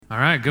All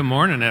right, good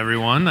morning,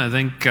 everyone. I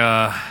think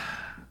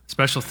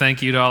special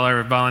thank you to all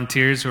our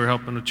volunteers who are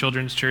helping with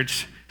Children's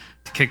Church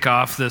to kick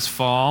off this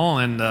fall,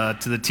 and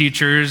to the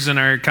teachers in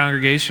our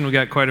congregation. We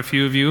got quite a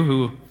few of you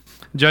who,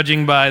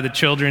 judging by the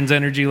children's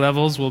energy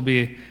levels, will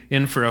be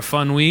in for a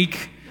fun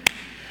week.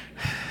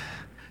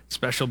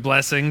 Special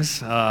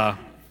blessings. We're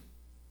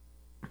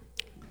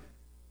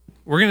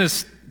going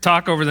to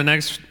talk over the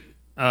next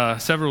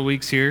several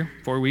weeks here,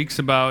 4 weeks,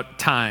 about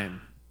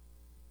time.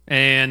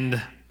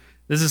 And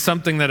this is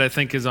something that I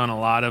think is on a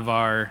lot of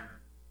our,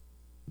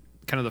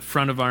 kind of the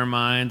front of our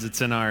minds. It's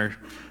in our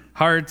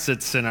hearts,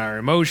 it's in our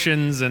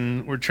emotions,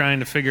 and we're trying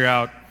to figure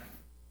out,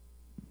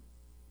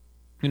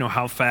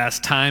 how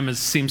fast time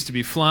seems to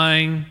be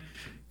flying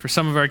for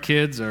some of our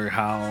kids, or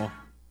how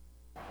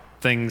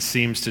things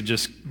seems to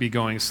just be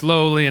going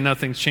slowly and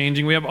nothing's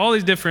changing. We have all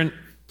these different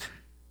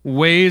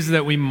ways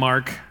that we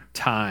mark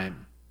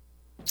time.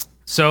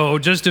 So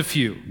just a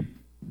few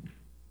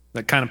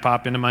that kind of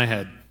pop into my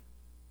head.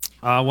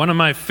 One of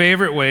my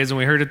favorite ways, and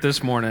we heard it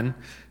this morning,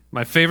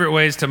 my favorite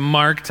ways to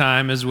mark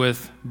time is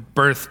with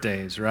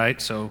birthdays,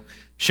 right? So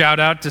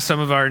shout out to some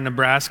of our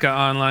Nebraska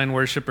online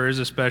worshipers,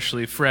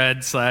 especially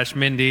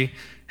Fred/Mindy.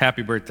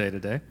 Happy birthday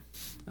today.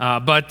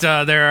 But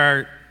there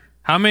are,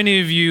 how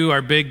many of you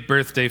are big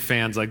birthday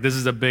fans? Like, this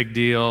is a big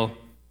deal.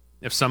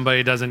 If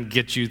somebody doesn't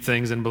get you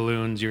things in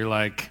balloons, you're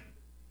like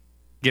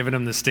giving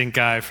them the stink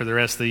eye for the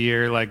rest of the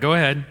year. Like, go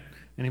ahead.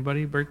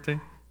 Anybody birthday?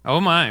 Oh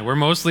my, we're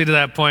mostly to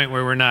that point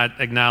where we're not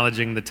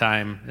acknowledging the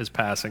time is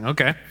passing.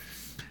 Okay.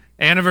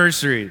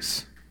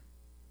 Anniversaries.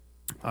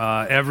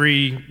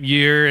 Every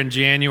year in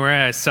January,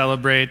 I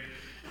celebrate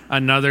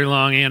another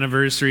long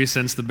anniversary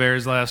since the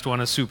Bears last won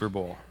a Super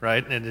Bowl,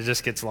 right? And it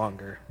just gets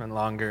longer and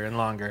longer and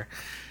longer.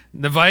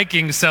 The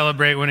Vikings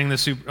celebrate winning the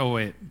Super... Oh,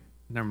 wait.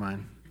 Never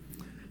mind.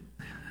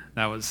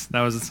 That was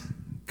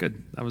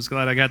good. I was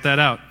glad I got that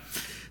out.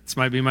 This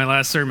might be my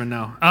last sermon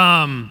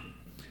now.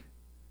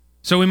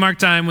 So we mark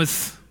time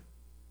with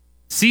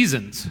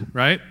seasons,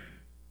 right?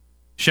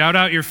 Shout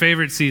out your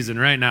favorite season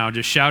right now.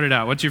 Just shout it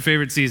out. What's your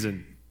favorite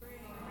season?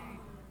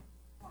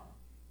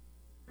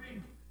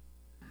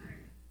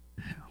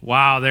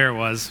 Wow, there it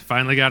was.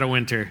 Finally got a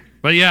winter.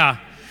 But yeah,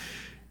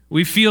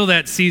 we feel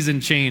that season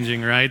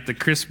changing, right? The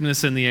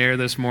crispness in the air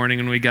this morning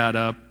when we got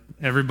up.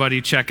 Everybody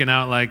checking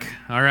out like,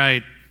 all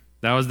right,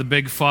 that was the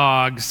big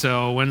fog,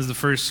 so when's the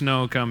first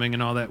snow coming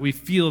and all that. We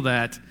feel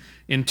that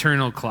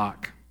internal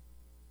clock.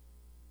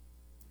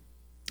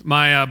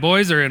 My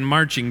boys are in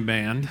marching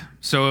band,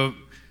 so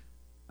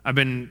I've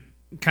been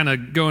kind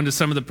of going to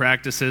some of the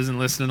practices and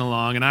listening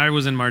along, and I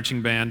was in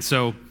marching band.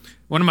 So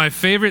one of my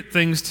favorite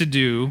things to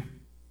do,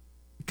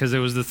 because it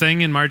was the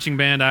thing in marching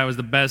band I was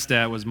the best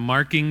at, was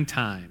marking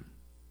time.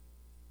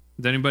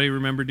 Does anybody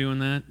remember doing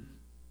that?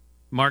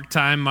 Mark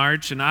time,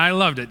 march, and I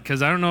loved it,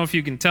 because I don't know if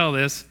you can tell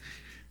this,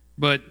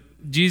 but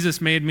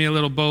Jesus made me a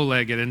little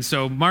bow-legged, and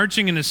so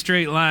marching in a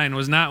straight line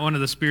was not one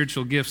of the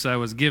spiritual gifts I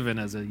was given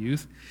as a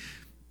youth.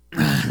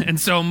 And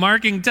so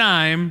marking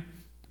time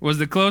was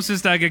the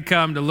closest I could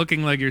come to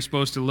looking like you're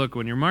supposed to look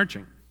when you're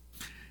marching.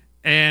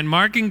 And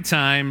marking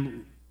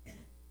time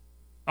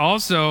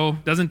also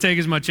doesn't take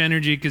as much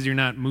energy because you're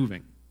not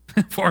moving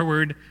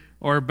forward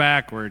or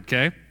backward,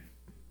 okay?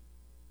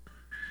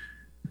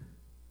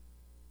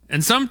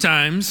 And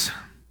sometimes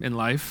in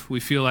life, we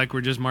feel like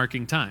we're just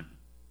marking time.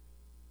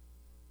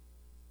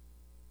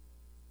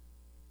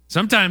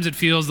 Sometimes it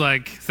feels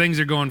like things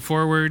are going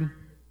forward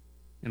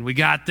and we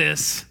got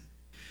this.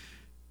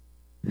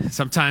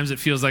 Sometimes it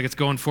feels like it's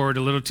going forward a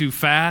little too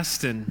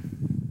fast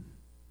and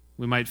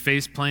we might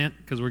face plant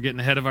because we're getting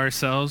ahead of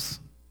ourselves.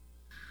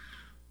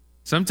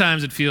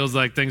 Sometimes it feels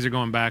like things are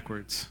going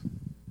backwards.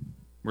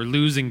 We're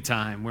losing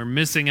time. We're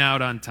missing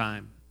out on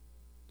time.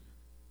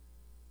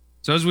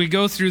 So as we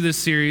go through this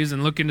series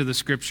and look into the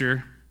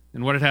scripture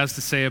and what it has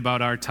to say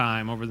about our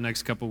time over the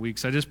next couple of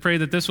weeks, I just pray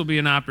that this will be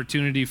an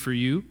opportunity for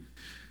you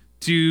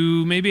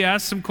to maybe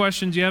ask some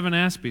questions you haven't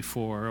asked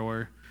before,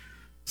 or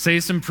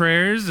say some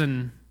prayers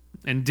and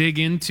dig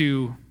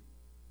into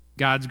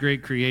God's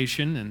great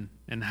creation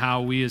and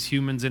how we as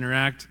humans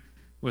interact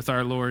with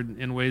our Lord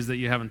in ways that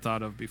you haven't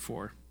thought of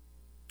before.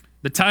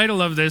 The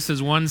title of this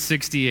is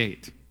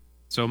 168.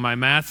 So my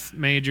math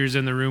majors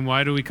in the room,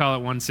 why do we call it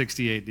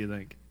 168, do you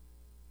think?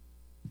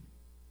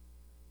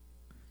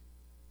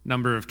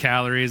 Number of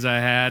calories I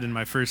had in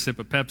my first sip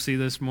of Pepsi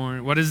this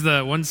morning. What is the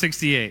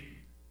 168?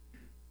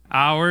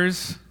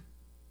 Hours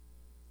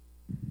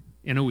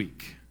in a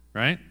week,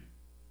 right?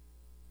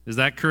 Is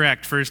that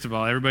correct, first of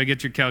all? Everybody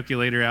get your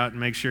calculator out and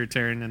make sure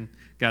Taryn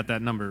got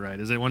that number right.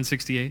 Is it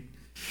 168?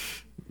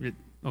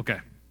 Okay.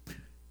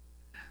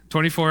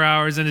 24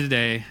 hours in a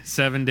day,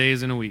 7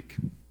 days in a week.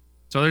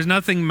 So there's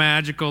nothing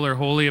magical or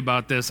holy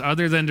about this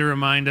other than to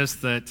remind us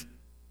that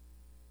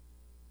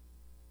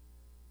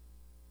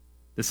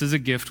this is a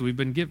gift we've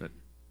been given.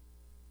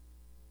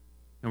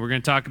 And we're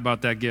going to talk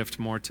about that gift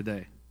more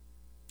today.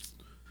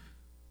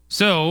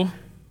 So,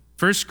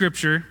 first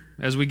scripture,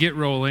 as we get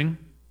rolling,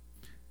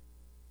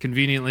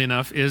 conveniently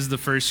enough, is the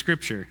first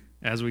scripture.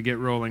 as we get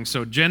rolling.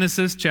 So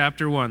Genesis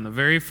chapter 1, the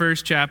very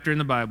first chapter in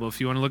the Bible.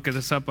 If you want to look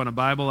this up on a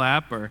Bible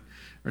app or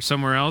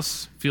somewhere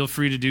else, feel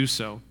free to do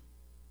so.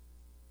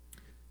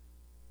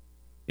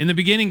 In the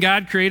beginning,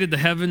 God created the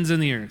heavens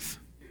and the earth.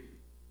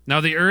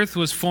 Now the earth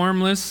was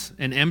formless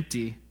and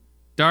empty.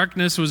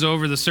 Darkness was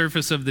over the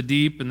surface of the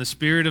deep, and the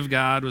Spirit of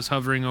God was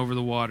hovering over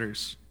the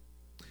waters.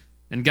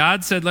 And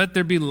God said, "Let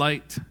there be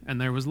light," and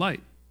there was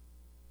light.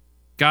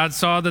 God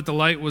saw that the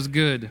light was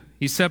good.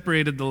 He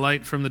separated the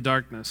light from the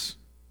darkness.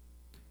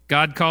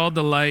 God called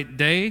the light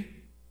day,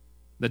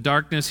 the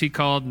darkness he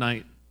called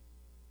night.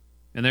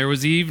 And there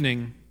was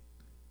evening,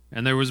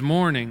 and there was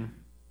morning,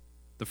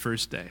 the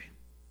first day.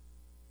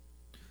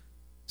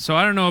 So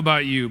I don't know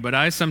about you, but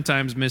I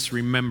sometimes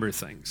misremember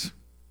things.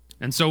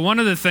 And so one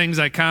of the things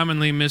I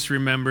commonly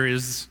misremember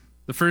is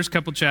the first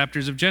couple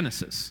chapters of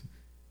Genesis.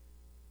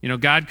 You know,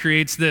 God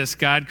creates this,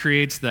 God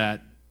creates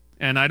that.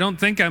 And I don't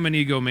think I'm an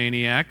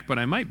egomaniac, but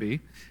I might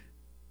be.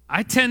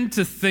 I tend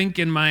to think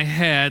in my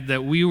head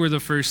that we were the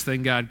first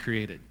thing God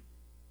created.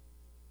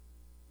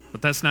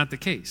 But that's not the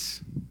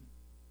case.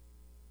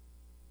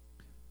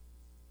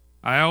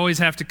 I always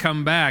have to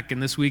come back,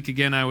 and this week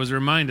again I was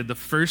reminded the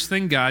first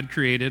thing God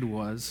created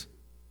was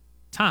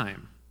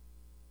time.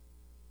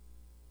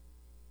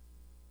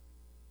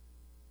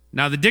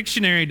 Now, the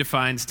dictionary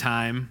defines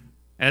time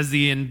as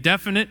the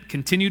indefinite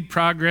continued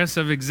progress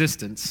of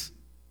existence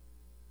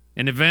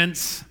in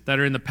events that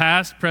are in the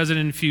past, present,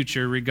 and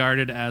future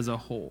regarded as a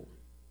whole.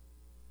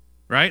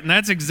 Right? And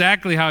that's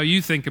exactly how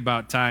you think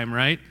about time,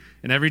 right?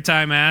 And every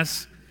time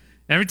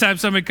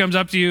somebody comes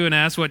up to you and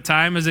asks what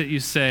time is it, you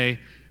say,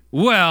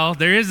 well,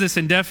 there is this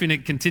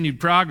indefinite continued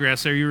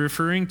progress. Are you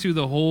referring to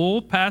the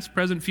whole past,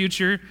 present,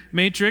 future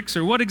matrix,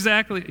 or what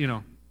exactly, you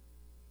know?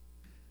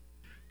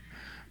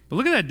 But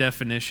look at that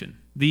definition,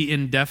 the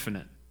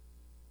indefinite.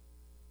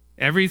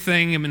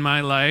 Everything in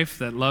my life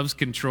that loves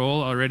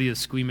control already is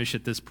squeamish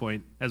at this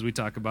point as we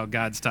talk about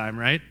God's time,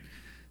 right?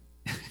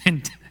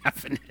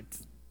 Indefinite.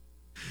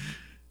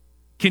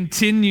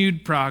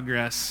 Continued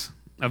progress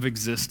of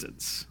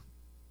existence.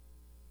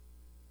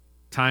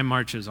 Time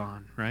marches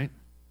on, right?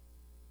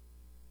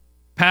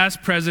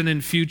 Past, present,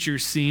 and future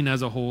seen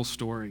as a whole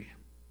story.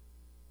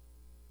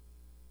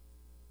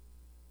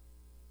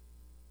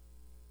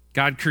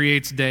 God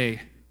creates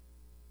day.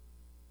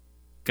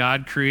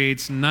 God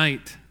creates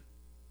night.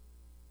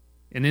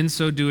 And in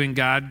so doing,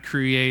 God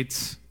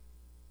creates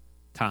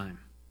time.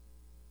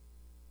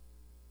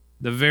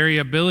 The very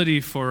ability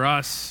for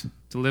us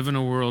to live in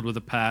a world with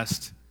a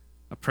past,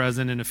 a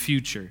present, and a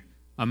future,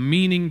 a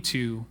meaning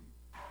to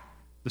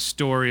the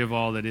story of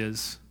all that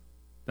is,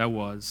 that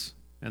was,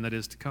 and that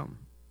is to come.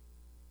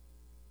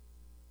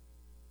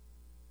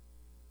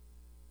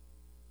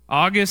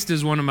 August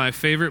is one of my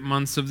favorite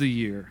months of the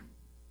year,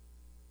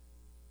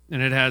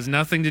 and it has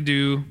nothing to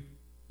do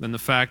than the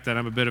fact that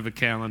I'm a bit of a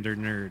calendar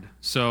nerd.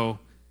 So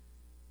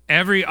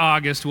every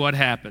August, what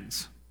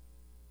happens?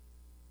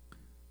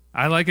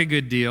 I like a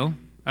good deal.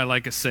 I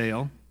like a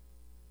sale.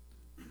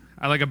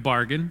 I like a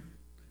bargain.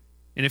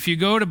 And if you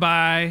go to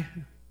buy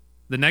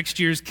the next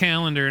year's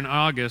calendar in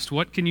August,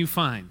 what can you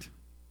find?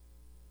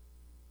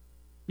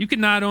 You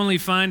can not only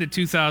find a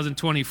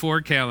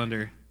 2024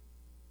 calendar,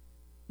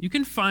 you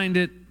can find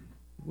it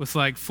with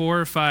like 4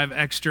 or 5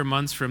 extra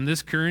months from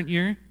this current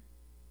year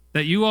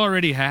that you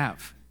already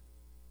have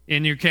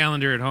in your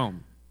calendar at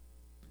home.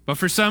 But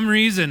for some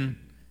reason,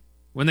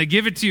 when they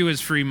give it to you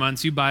as free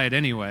months, you buy it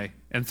anyway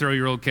and throw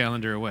your old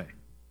calendar away.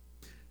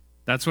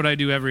 That's what I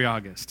do every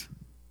August.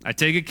 I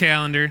take a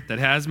calendar that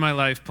has my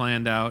life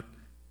planned out.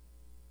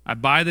 I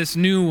buy this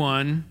new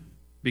one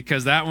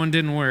because that one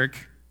didn't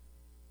work.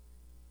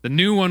 The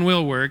new one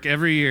will work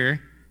every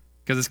year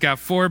because it's got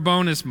 4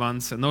 bonus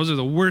months, and those are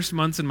the worst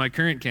months in my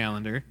current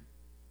calendar.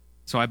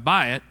 So I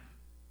buy it,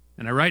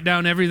 and I write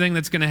down everything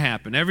that's going to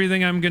happen,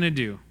 everything I'm going to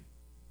do.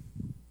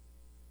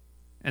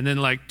 And then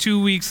like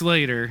 2 weeks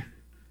later,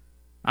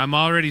 I'm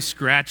already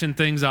scratching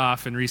things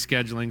off and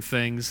rescheduling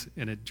things,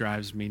 and it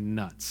drives me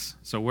nuts.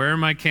 So where are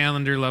my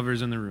calendar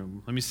lovers in the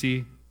room? Let me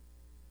see.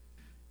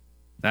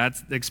 That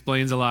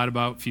explains a lot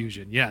about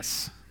Fusion.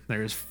 Yes,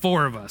 there's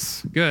 4 of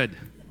us. Good.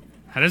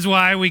 That is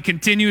why we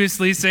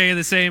continuously say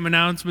the same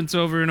announcements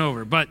over and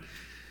over. But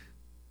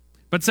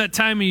it's that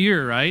time of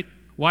year, right?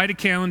 Why do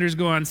calendars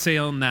go on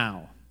sale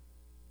now?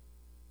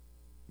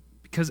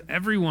 Because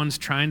everyone's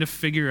trying to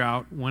figure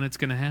out when it's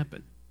going to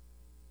happen.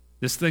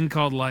 This thing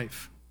called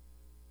life.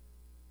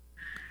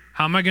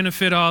 How am I going to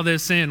fit all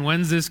this in?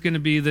 When's this going to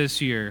be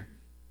this year?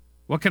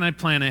 What can I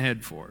plan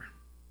ahead for?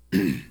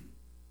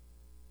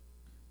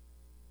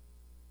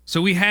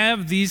 So we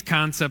have these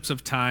concepts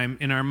of time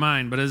in our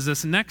mind, but as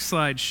this next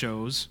slide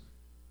shows,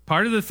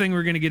 part of the thing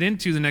we're going to get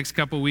into the next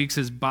couple of weeks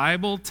is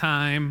Bible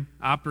time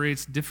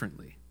operates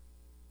differently,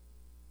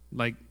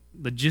 like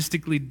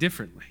logistically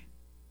differently.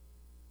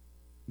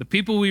 The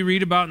people we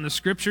read about in the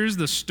Scriptures,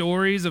 the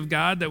stories of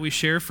God that we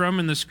share from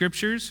in the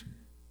Scriptures,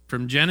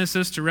 from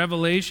Genesis to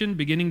Revelation,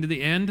 beginning to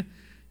the end,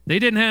 they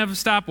didn't have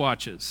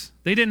stopwatches.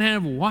 They didn't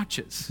have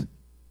watches.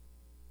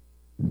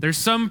 There's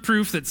some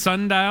proof that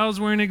sundials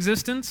were in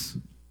existence,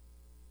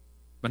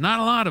 but not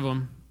a lot of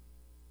them.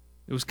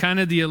 It was kind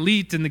of the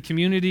elite in the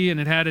community, and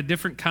it had a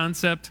different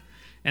concept,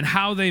 and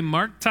how they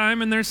marked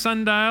time in their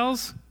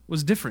sundials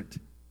was different.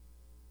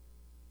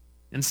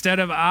 Instead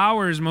of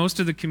hours, most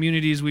of the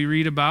communities we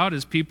read about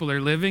as people are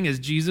living, as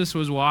Jesus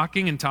was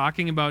walking and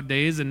talking about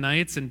days and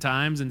nights and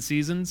times and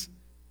seasons,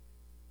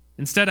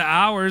 instead of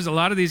hours, a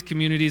lot of these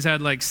communities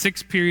had like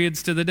 6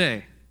 periods to the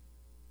day.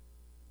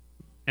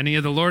 Any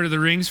of the Lord of the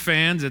Rings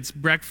fans, it's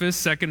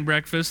breakfast, second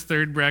breakfast,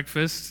 third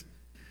breakfast,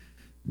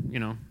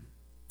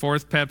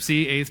 fourth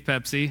Pepsi, eighth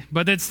Pepsi.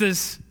 But it's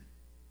this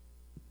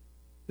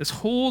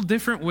whole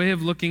different way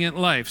of looking at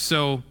life.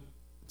 So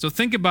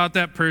think about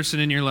that person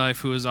in your life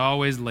who is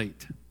always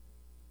late.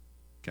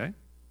 Okay?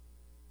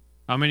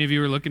 How many of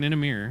you are looking in a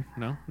mirror?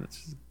 No?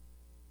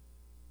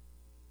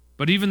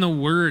 But even the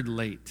word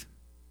late,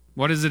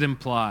 what does it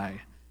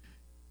imply?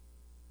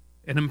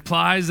 It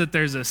implies that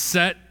there's a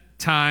set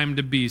time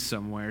to be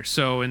somewhere.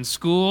 So in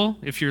school,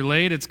 if you're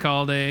late, it's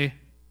called a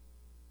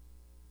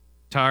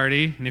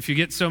tardy. And if you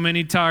get so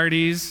many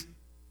tardies,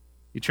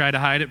 you try to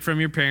hide it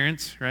from your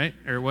parents, right?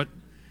 Or what?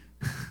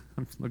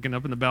 I'm looking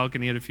up in the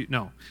balcony at a few.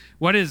 No.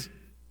 What is?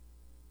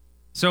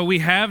 So we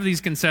have these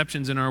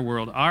conceptions in our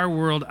world. Our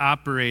world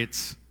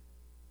operates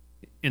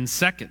in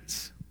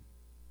seconds.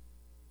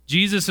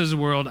 Jesus'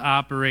 world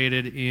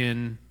operated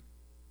in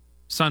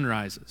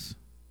sunrises.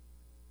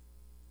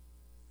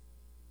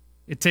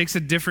 It takes a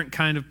different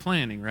kind of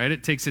planning, right?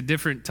 It takes a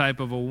different type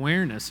of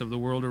awareness of the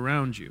world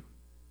around you.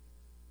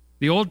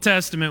 The Old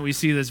Testament, we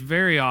see this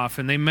very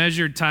often. They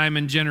measured time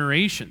in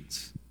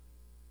generations,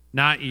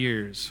 not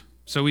years.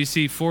 So we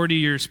see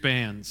 40-year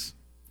spans.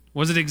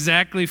 Was it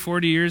exactly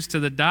 40 years to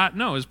the dot?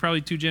 No, it was probably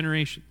 2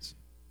 generations.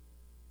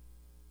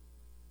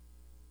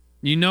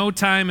 You know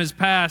time has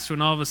passed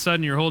when all of a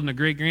sudden you're holding a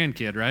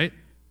great-grandkid, right?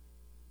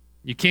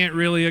 You can't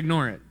really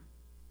ignore it.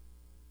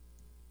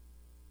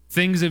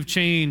 Things have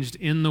changed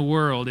in the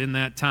world in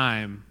that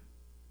time.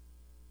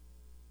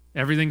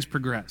 Everything's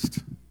progressed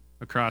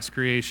across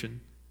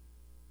creation.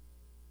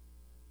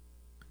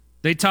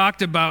 They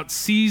talked about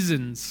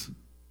seasons,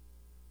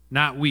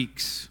 not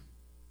weeks.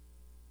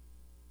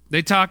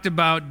 They talked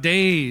about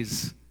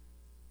days,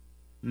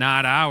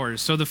 not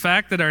hours. So the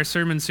fact that our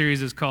sermon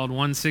series is called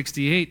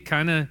 168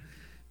 kind of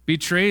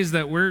betrays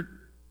that we're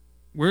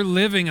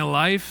living a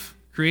life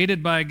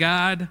created by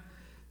God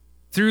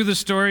through the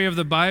story of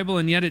the Bible,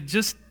 and yet it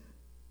just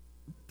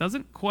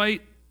doesn't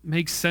quite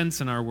make sense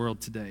in our world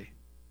today.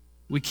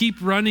 We keep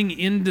running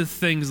into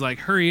things like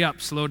hurry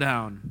up, slow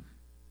down,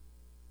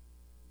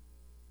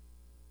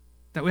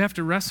 that we have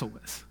to wrestle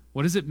with.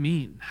 What does it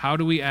mean? How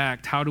do we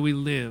act? How do we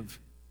live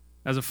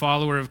as a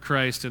follower of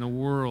Christ in a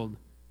world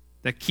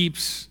that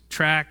keeps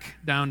track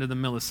down to the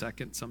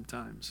millisecond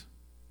sometimes?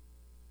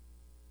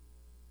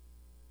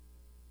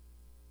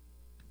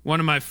 One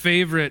of my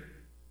favorite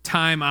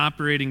time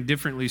operating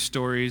differently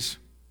stories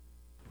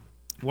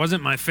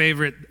wasn't my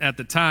favorite at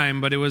the time,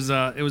 but it was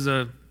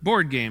a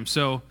board game.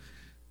 So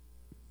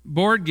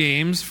board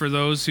games, for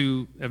those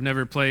who have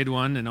never played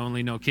one and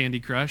only know Candy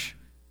Crush,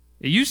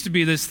 it used to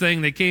be this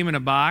thing. They came in a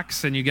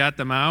box and you got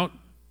them out,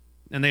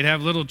 and they'd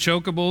have little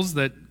chokables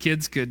that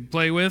kids could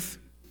play with,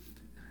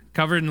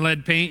 covered in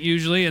lead paint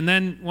usually. And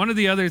then one of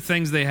the other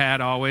things they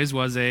had always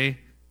was a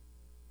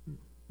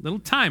little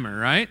timer,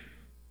 right?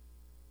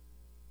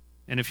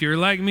 And if you're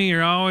like me,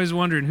 you're always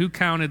wondering who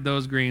counted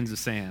those grains of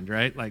sand,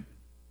 right? Like,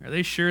 are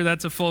they sure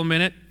that's a full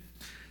minute?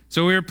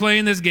 So we were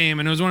playing this game,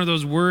 and it was one of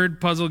those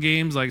word puzzle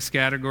games like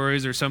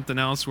Categories or something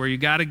else where you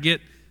got to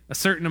get a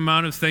certain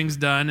amount of things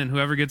done, and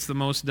whoever gets the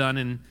most done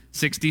in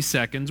 60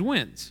 seconds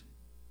wins.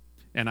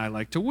 And I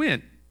like to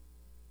win.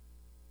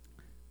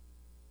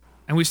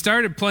 And we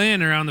started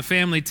playing around the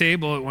family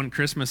table at one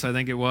Christmas, I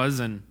think it was,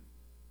 and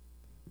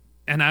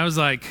I was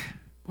like,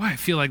 boy, I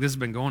feel like this has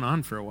been going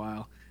on for a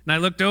while. And I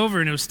looked over,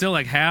 and it was still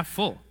like half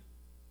full.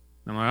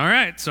 I'm like, all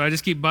right. So I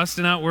just keep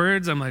busting out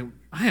words. I'm like,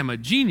 I am a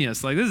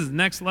genius. Like, this is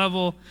next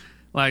level.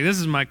 Like, this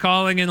is my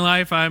calling in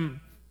life. Then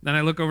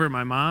I look over at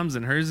my mom's,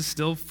 and hers is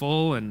still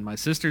full, and my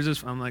sister's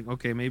is. I'm like,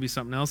 okay, maybe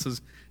something else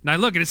is. And I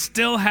look, and it's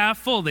still half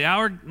full. The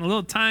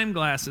little time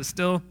glass is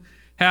still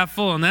half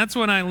full. And that's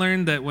when I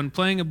learned that when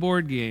playing a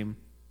board game,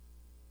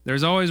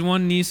 there's always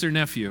one niece or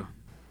nephew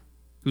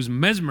who's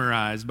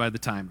mesmerized by the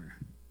timer.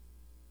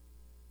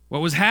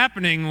 What was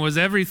happening was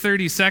every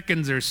 30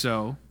 seconds or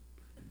so,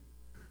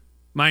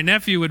 my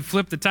nephew would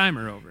flip the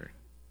timer over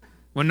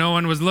when no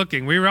one was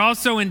looking. We were all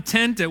so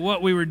intent at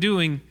what we were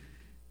doing,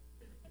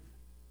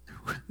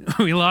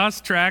 we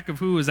lost track of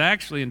who was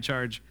actually in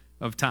charge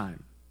of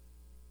time.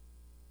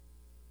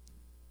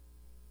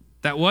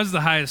 That was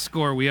the highest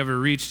score we ever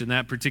reached in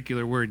that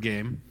particular word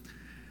game.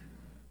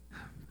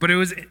 But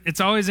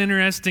it's always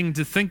interesting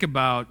to think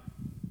about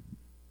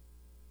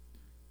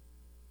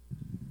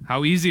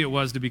how easy it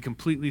was to be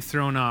completely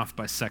thrown off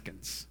by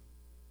seconds.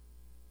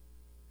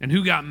 And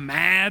who got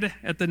mad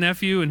at the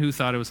nephew and who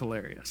thought it was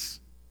hilarious,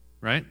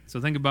 right? So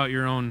think about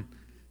your own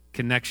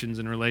connections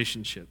and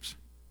relationships.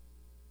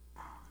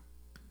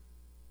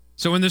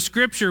 So in the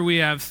scripture, we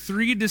have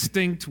three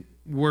distinct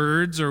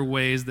words or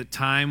ways that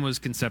time was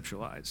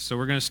conceptualized. So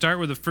we're going to start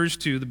with the first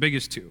two, the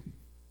biggest two.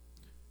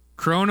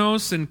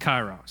 Chronos and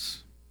Kairos.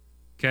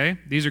 Okay?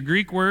 These are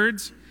Greek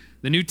words.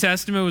 The New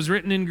Testament was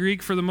written in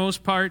Greek for the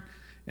most part,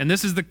 and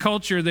this is the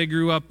culture they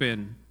grew up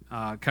in,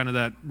 kind of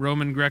that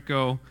Roman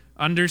Greco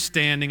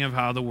understanding of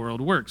how the world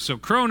works. So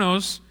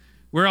Chronos,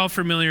 we're all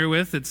familiar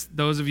with. It's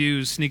those of you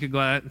who sneak a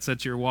glance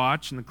at your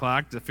watch and the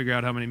clock to figure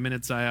out how many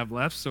minutes I have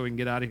left so we can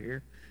get out of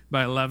here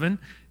by 11.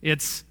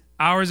 It's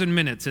hours and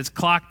minutes. It's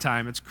clock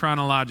time. It's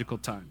chronological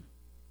time.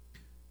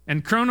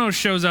 And Chronos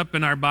shows up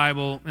in our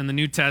Bible in the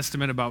New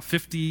Testament about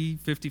 50,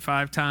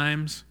 55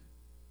 times.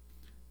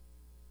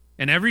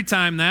 And every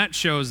time that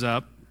shows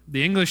up,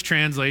 the English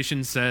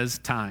translation says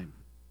time.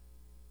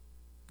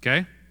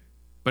 Okay?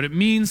 But it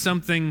means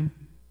something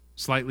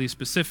slightly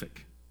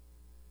specific.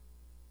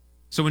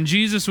 So when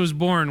Jesus was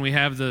born, we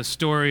have the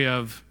story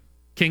of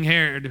King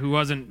Herod, who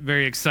wasn't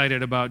very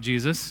excited about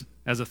Jesus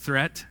as a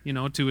threat,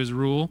 to his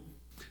rule.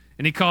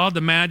 And he called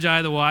the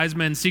Magi, the wise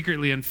men,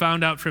 secretly and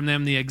found out from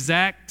them the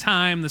exact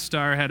time the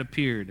star had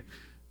appeared.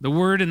 The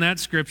word in that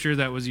scripture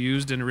that was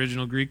used in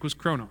original Greek was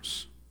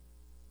chronos.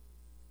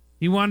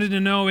 He wanted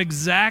to know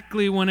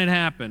exactly when it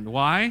happened.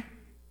 Why?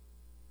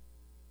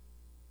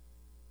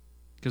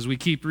 Because we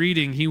keep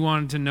reading, he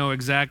wanted to know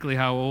exactly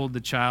how old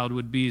the child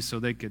would be so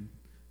they could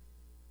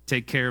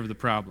take care of the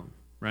problem,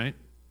 right?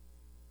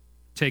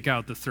 Take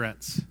out the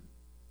threats.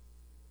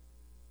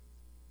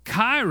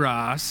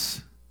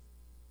 Kairos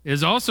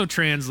is also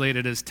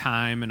translated as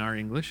time in our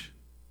English,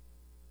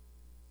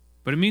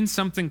 but it means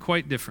something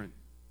quite different.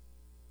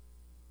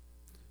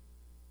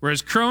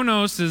 Whereas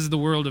Chronos is the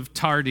world of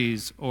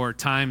tardies, or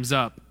time's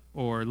up,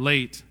 or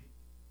late,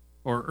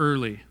 or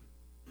early.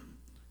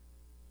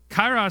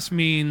 Kairos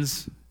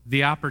means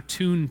the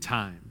opportune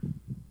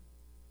time.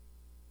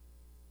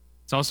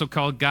 It's also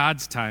called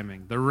God's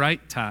timing, the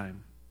right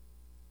time.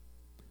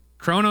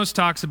 Chronos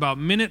talks about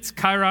minutes,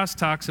 Kairos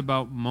talks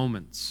about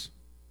moments.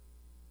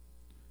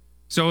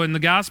 So in the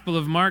Gospel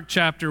of Mark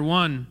chapter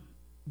 1,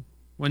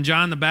 when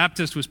John the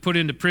Baptist was put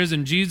into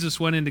prison, Jesus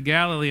went into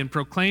Galilee and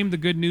proclaimed the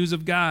good news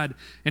of God.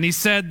 And he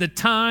said, the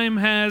time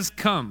has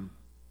come.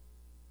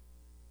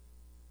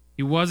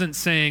 He wasn't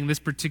saying this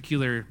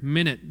particular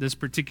minute, this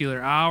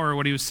particular hour.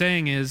 What he was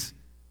saying is,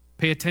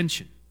 pay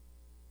attention.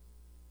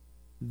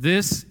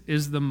 This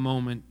is the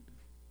moment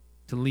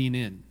to lean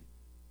in.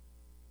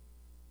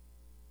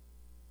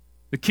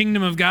 The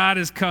kingdom of God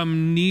has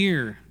come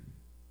near,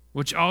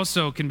 which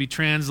also can be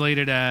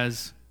translated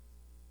as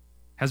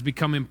has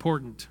become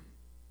important,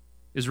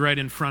 is right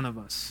in front of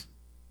us.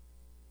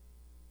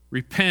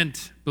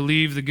 Repent,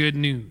 believe the good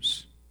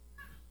news.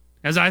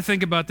 As I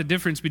think about the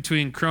difference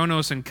between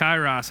Chronos and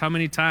Kairos, how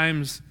many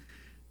times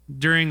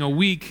during a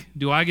week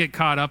do I get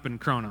caught up in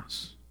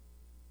Chronos?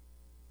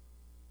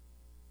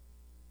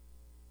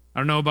 I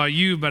don't know about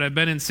you, but I've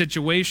been in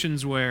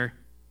situations where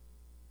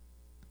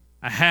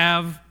I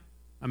have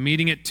a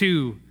meeting at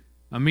 2,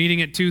 a meeting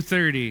at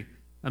 2:30,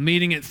 a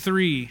meeting at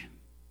 3,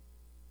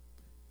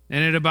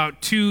 and at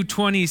about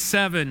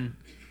 2:27,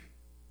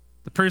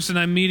 the person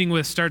I'm meeting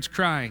with starts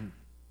crying.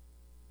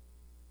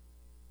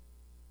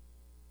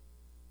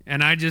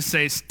 And I just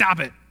say, stop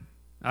it.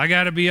 I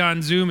got to be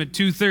on Zoom at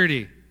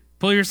 2:30.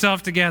 Pull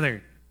yourself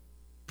together.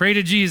 Pray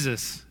to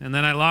Jesus. And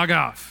then I log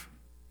off.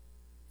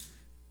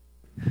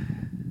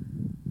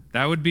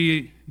 That would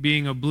be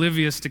being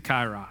oblivious to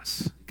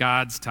Kairos,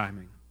 God's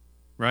timing,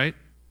 right?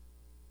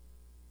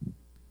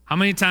 How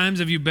many times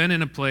have you been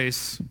in a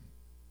place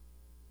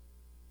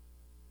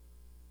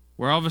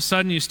where all of a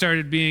sudden you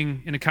started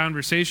being in a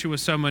conversation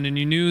with someone and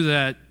you knew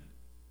that,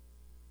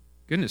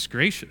 goodness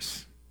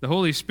gracious, the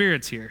Holy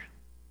Spirit's here.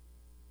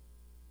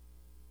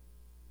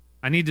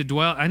 I need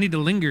to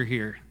linger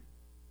here.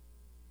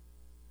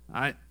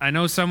 I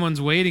know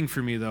someone's waiting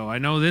for me, though. I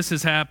know this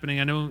is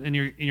happening. I know, and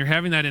you're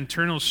having that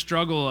internal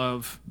struggle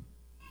of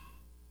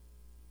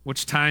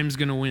which time's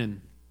going to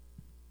win.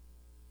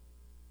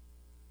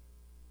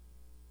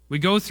 We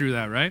go through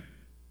that, right?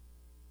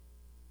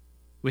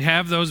 We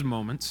have those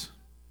moments.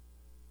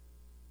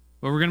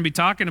 What we're going to be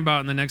talking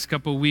about in the next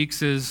couple of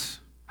weeks is,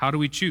 how do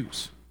we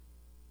choose?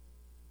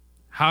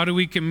 How do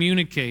we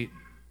communicate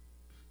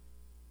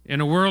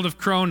in a world of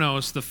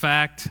Chronos the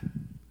fact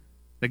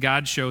that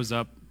God shows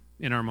up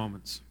in our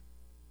moments?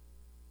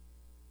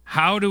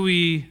 How do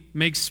we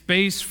make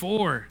space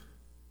for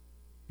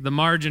the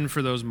margin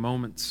for those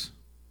moments?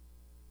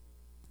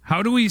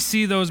 How do we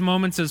see those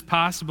moments as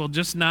possible,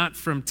 just not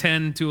from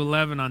 10 to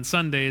 11 on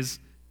Sundays,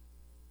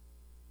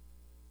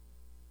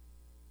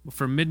 but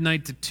from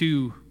midnight to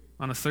 2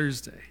 on a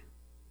Thursday?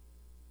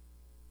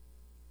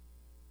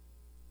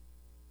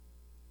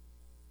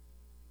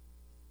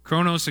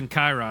 Chronos and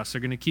Kairos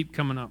are going to keep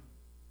coming up.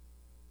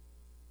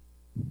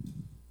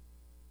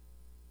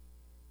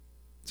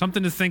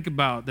 Something to think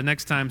about the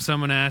next time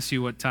someone asks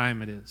you what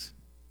time it is.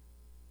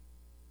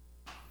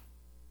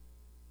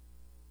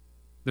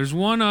 There's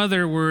one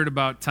other word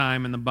about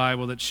time in the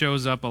Bible that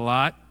shows up a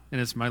lot, and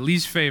it's my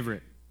least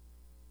favorite.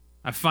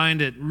 I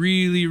find it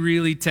really,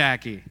 really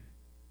tacky.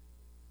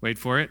 Wait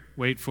for it,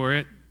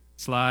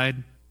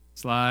 slide,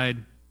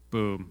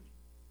 boom.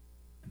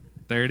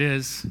 There it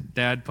is,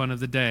 dad pun of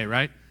the day,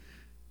 right?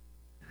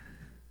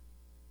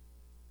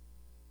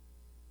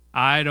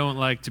 I don't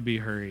like to be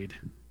hurried.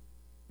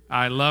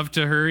 I love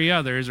to hurry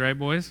others, right,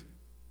 boys?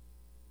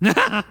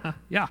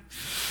 Yeah,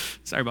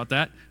 sorry about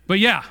that. But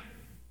yeah,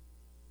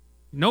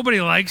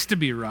 nobody likes to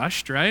be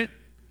rushed, right?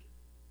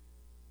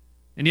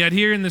 And yet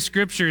here in the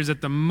scriptures,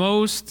 at the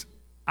most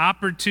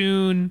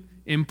opportune,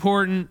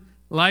 important,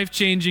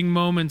 life-changing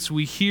moments,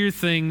 we hear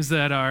things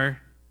that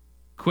are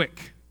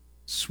quick,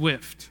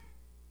 swift,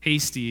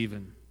 hasty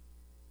even.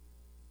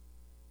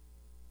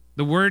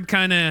 The word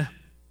kind of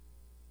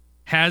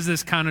has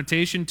this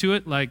connotation to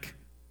it, like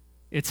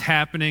it's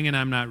happening and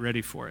I'm not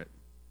ready for it.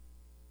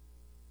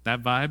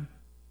 That vibe?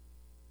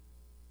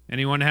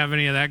 Anyone have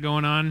any of that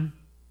going on?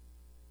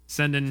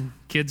 Sending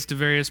kids to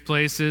various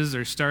places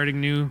or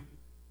starting new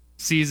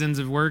seasons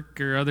of work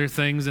or other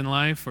things in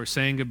life, or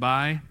saying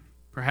goodbye,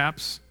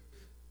 perhaps,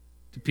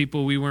 to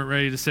people we weren't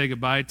ready to say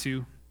goodbye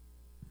to,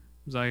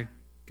 as I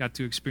got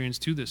to experience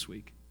too this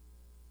week.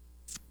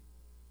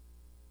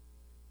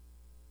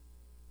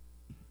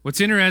 What's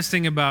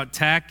interesting about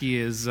tacky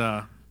is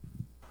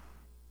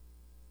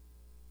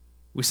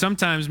we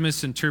sometimes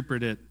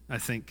misinterpret it, I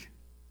think.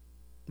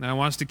 And I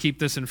want us to keep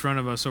this in front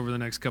of us over the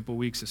next couple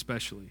weeks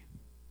especially.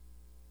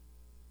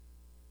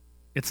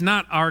 It's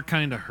not our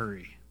kind of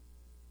hurry.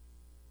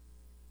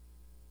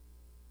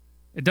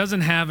 It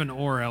doesn't have an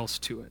or else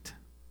to it.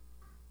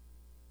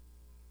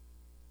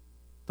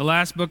 The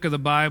last book of the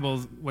Bible,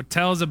 what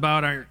tells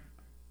about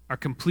our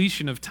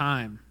completion of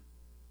time,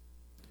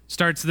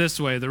 starts this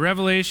way: the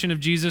revelation of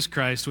Jesus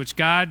Christ, which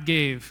God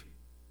gave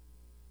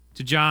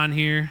to John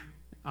here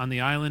on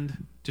the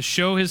island to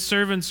show his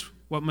servants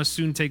what must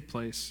soon take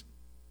place.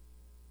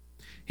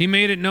 He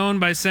made it known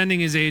by sending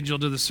his angel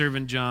to the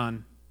servant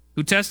John,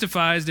 who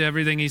testifies to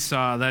everything he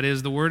saw, that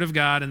is, the word of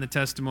God and the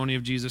testimony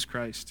of Jesus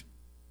Christ.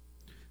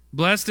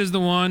 Blessed is the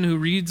one who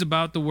reads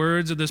about the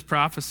words of this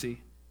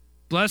prophecy.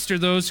 Blessed are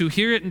those who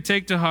hear it and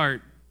take to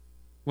heart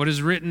what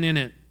is written in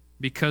it,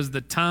 because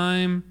the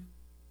time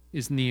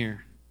is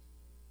near.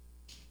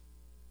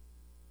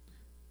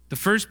 The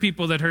first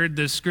people that heard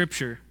this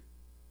scripture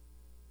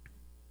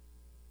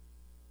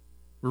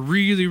were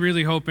really,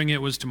 really hoping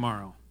it was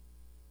tomorrow.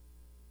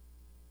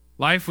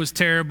 Life was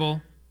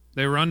terrible.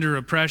 They were under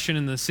oppression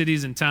in the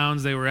cities and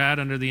towns they were at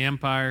under the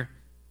empire.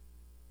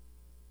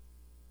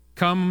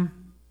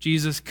 Come,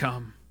 Jesus,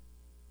 come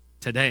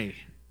today.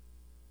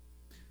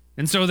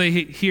 And so they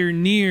hear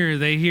near,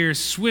 they hear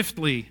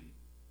swiftly.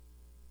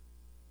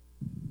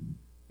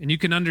 And you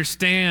can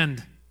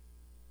understand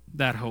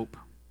that hope.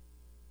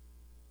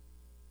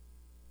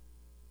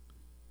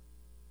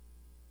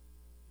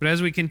 But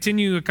as we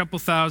continue a couple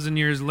thousand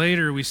years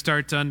later, we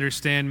start to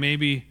understand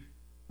maybe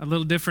a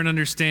little different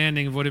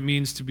understanding of what it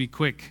means to be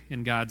quick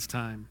in God's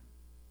time.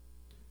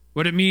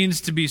 What it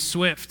means to be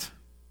swift.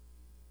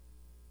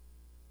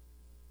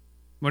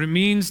 What it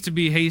means to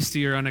be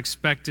hasty or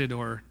unexpected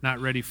or not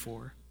ready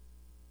for.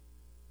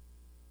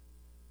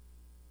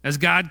 As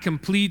God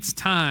completes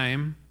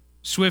time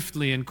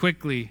swiftly and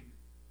quickly,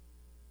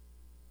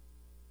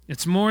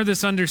 it's more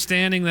this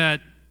understanding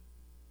that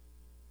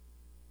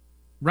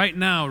right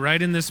now,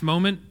 right in this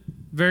moment,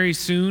 very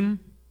soon,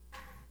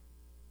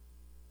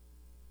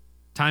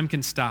 time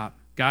can stop.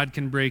 God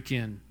can break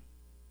in.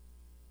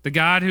 The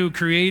God who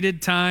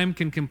created time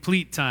can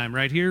complete time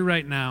right here,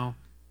 right now.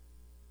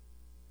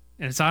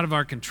 And it's out of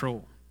our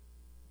control.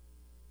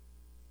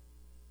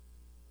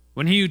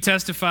 When he who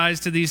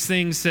testifies to these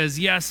things says,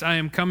 "Yes, I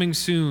am coming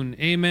soon.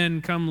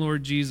 Amen. Come,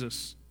 Lord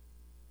Jesus."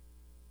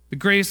 The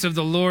grace of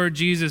the Lord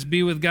Jesus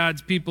be with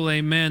God's people.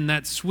 Amen.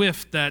 That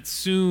swift, that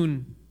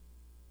soon.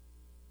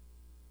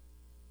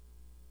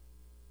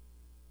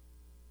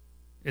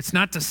 It's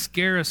not to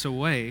scare us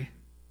away.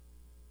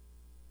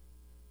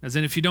 As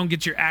in, if you don't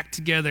get your act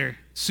together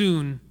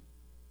soon,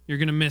 you're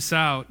going to miss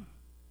out.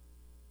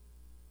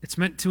 It's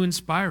meant to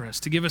inspire us,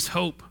 to give us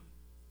hope.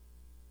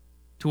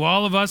 To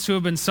all of us who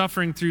have been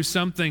suffering through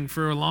something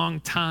for a long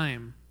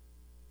time,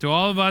 to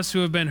all of us who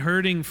have been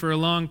hurting for a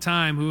long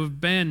time, who have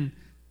been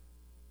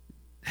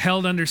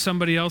held under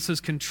somebody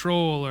else's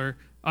control or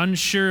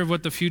unsure of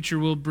what the future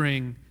will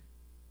bring,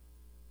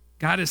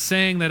 God is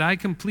saying that I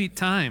complete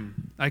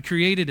time. I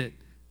created it.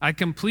 I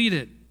complete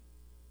it.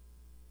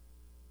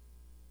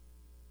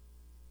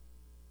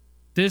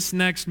 This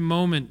next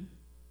moment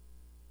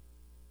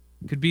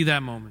could be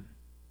that moment.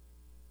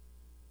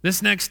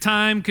 This next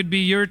time could be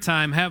your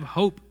time. Have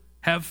hope.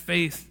 Have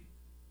faith.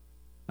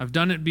 I've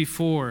done it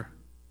before.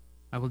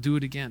 I will do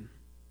it again.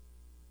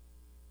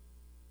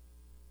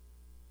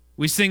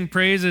 We sing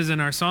praises in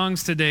our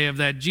songs today of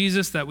that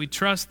Jesus that we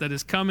trust that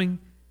is coming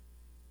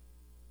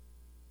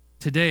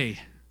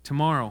today,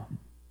 tomorrow,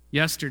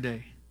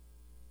 yesterday,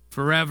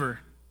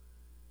 forever.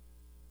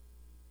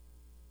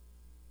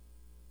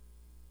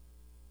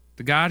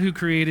 The God who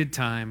created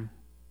time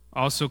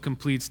also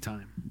completes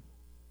time.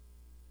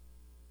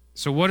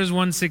 So what does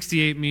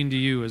 168 mean to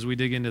you as we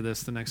dig into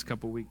this the next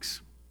couple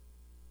weeks?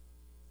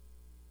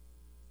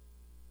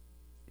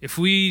 if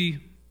we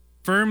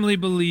firmly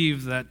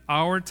believe that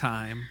our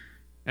time,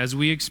 as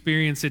we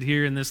experience it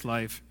here in this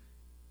life,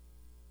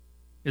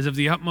 is of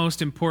the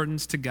utmost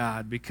importance to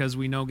God because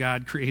we know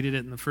God created it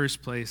in the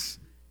first place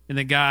and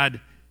that God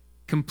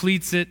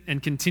completes it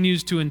and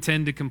continues to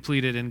intend to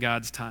complete it in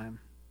God's time.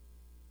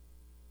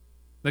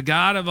 The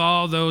God of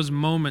all those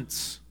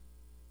moments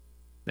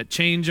that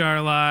change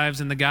our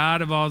lives and the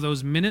God of all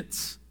those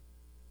minutes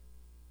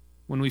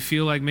when we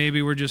feel like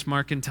maybe we're just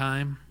marking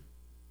time.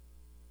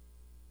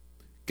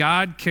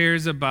 God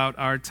cares about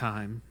our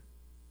time.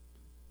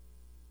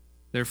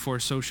 Therefore,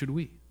 so should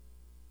we.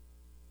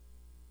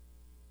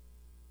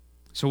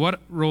 So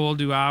what role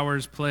do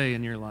hours play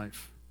in your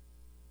life?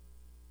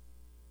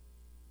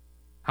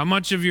 How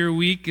much of your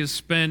week is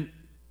spent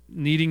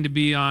needing to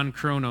be on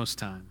Chronos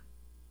time?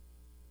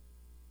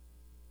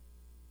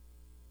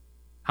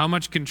 How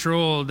much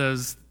control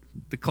does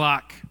the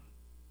clock,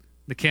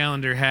 the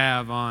calendar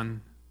have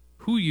on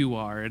who you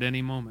are at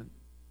any moment?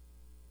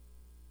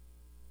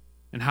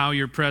 And how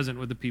you're present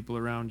with the people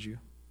around you?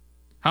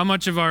 How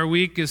much of our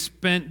week is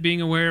spent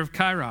being aware of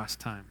Kairos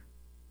time?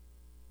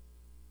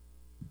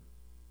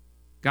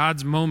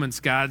 God's moments,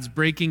 God's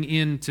breaking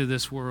into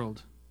this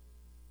world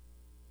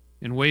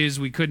in ways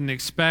we couldn't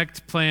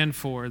expect, plan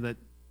for, that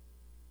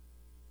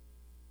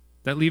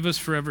leave us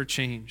forever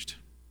changed.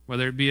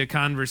 Whether it be a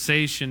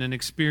conversation, an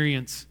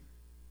experience,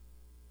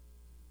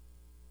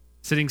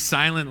 sitting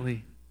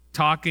silently,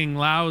 talking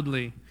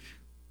loudly.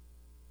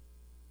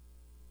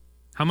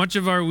 How much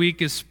of our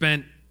week is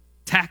spent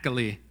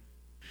tackily?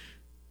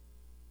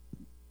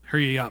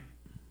 Hurry up.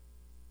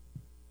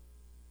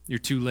 You're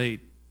too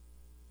late.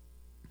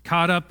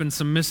 Caught up in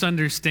some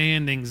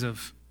misunderstandings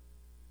of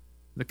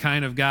the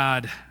kind of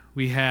God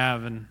we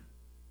have and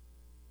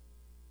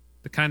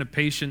the kind of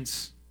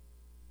patience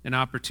and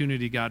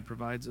opportunity God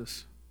provides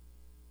us.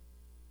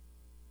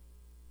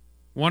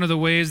 One of the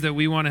ways that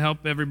we want to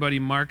help everybody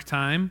mark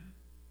time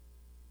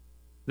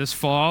this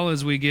fall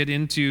as we get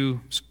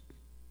into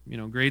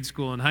grade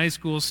school and high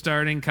school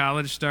starting,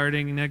 college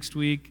starting next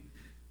week,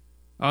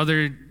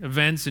 other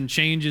events and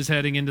changes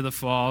heading into the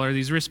fall are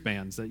these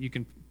wristbands that you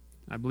can,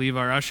 I believe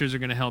our ushers are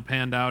going to help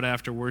hand out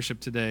after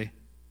worship today.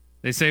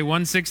 They say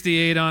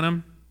 168 on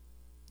them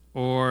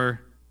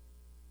or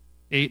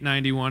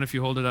 891 if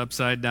you hold it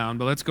upside down,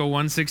 but let's go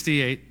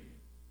 168,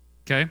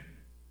 okay?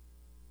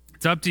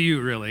 It's up to you,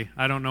 really.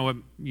 I don't know what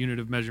unit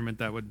of measurement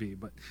that would be,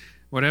 but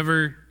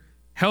whatever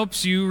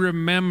helps you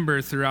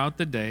remember throughout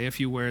the day, if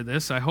you wear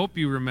this, I hope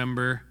you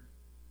remember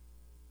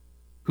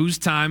whose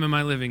time am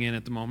I living in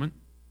at the moment?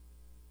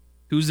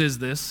 Whose is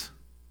this?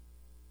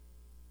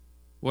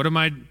 What am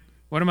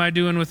I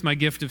doing with my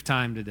gift of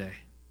time today?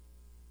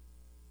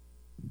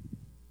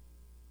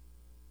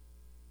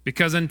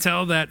 Because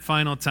until that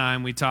final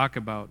time we talk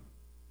about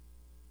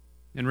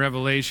in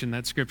Revelation,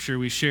 that scripture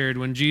we shared,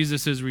 when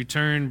Jesus'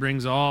 return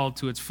brings all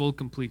to its full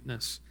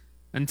completeness,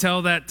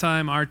 until that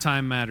time, our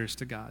time matters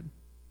to God.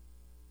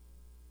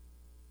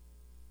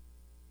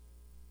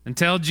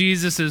 Until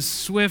Jesus'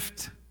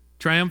 swift,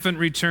 triumphant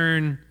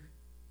return,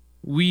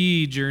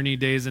 we journey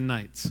days and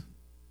nights.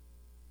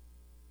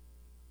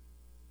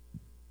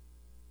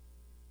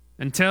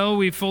 Until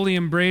we fully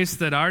embrace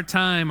that our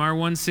time, our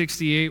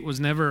 168, was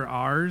never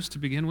ours to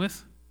begin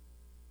with,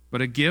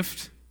 but a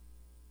gift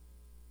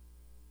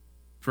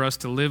for us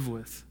to live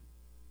with,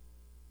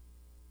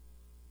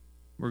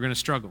 we're going to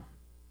struggle.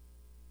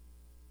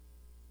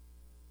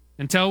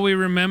 Until we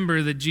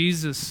remember that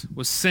Jesus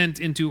was sent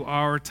into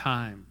our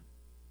time.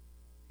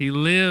 He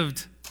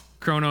lived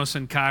Chronos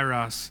and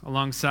Kairos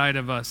alongside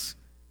of us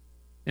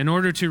in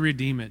order to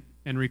redeem it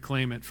and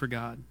reclaim it for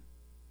God.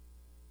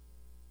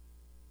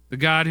 The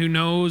God who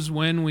knows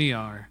when we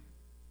are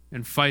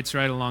and fights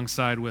right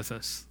alongside with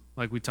us,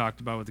 like we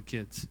talked about with the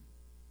kids.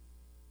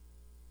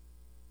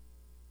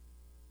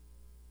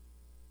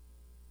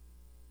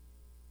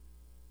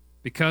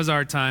 Because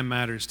our time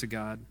matters to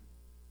God,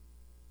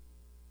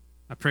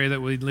 I pray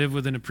that we live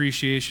with an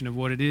appreciation of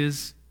what it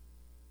is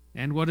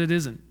and what it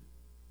isn't,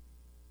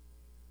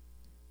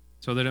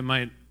 so that it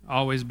might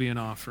always be an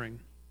offering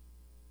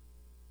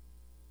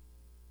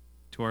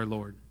to our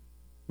Lord.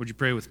 Would you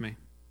pray with me?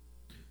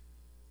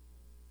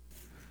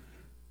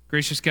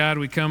 Gracious God,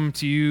 we come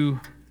to you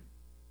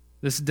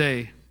this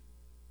day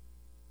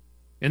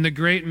in the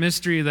great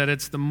mystery that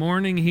it's the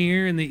morning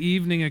here and the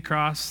evening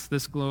across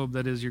this globe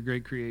that is your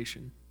great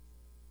creation.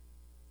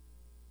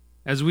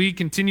 As we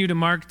continue to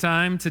mark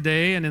time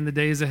today and in the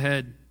days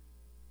ahead,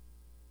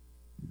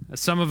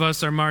 some of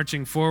us are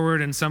marching forward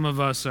and some of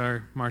us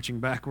are marching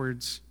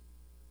backwards.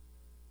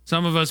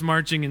 Some of us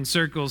marching in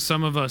circles,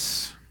 some of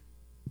us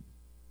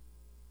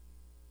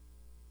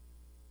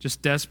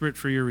just desperate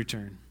for your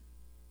return.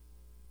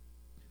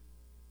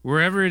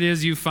 Wherever it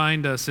is you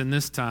find us in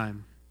this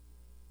time,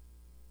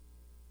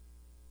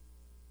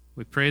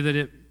 we pray that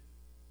it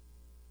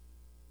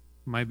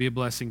might be a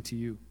blessing to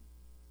you.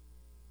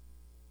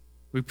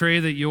 We pray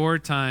that your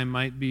time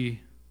might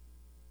be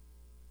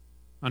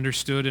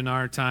understood in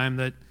our time,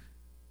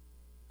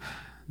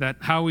 that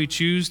how we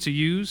choose to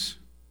use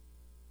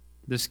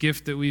this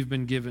gift that we've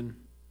been given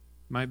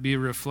might be a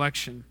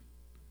reflection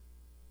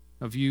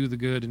of you, the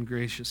good and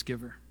gracious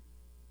giver.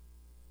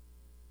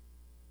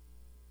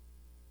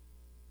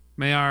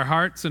 May our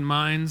hearts and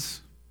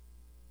minds,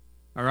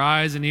 our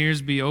eyes and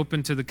ears be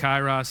open to the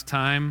Kairos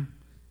time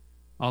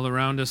all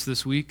around us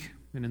this week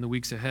and in the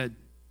weeks ahead.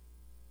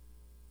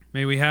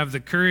 May we have the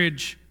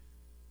courage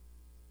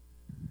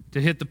to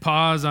hit the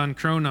pause on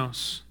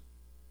Chronos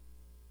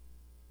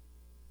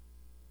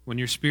when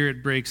your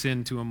spirit breaks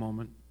into a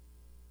moment.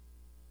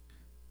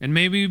 And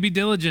may we be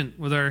diligent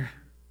with our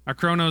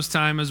Chronos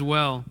time as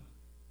well.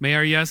 May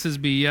our yeses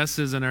be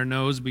yeses and our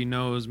noes be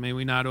noes. May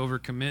we not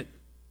overcommit,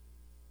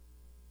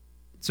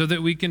 so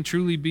that we can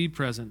truly be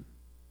present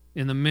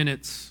in the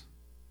minutes,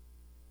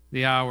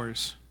 the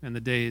hours, and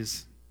the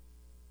days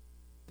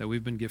that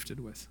we've been gifted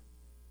with.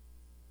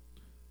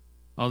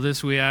 All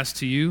this we ask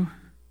to you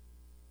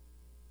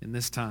in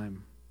this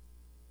time.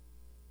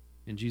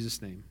 In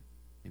Jesus' name,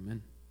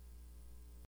 amen.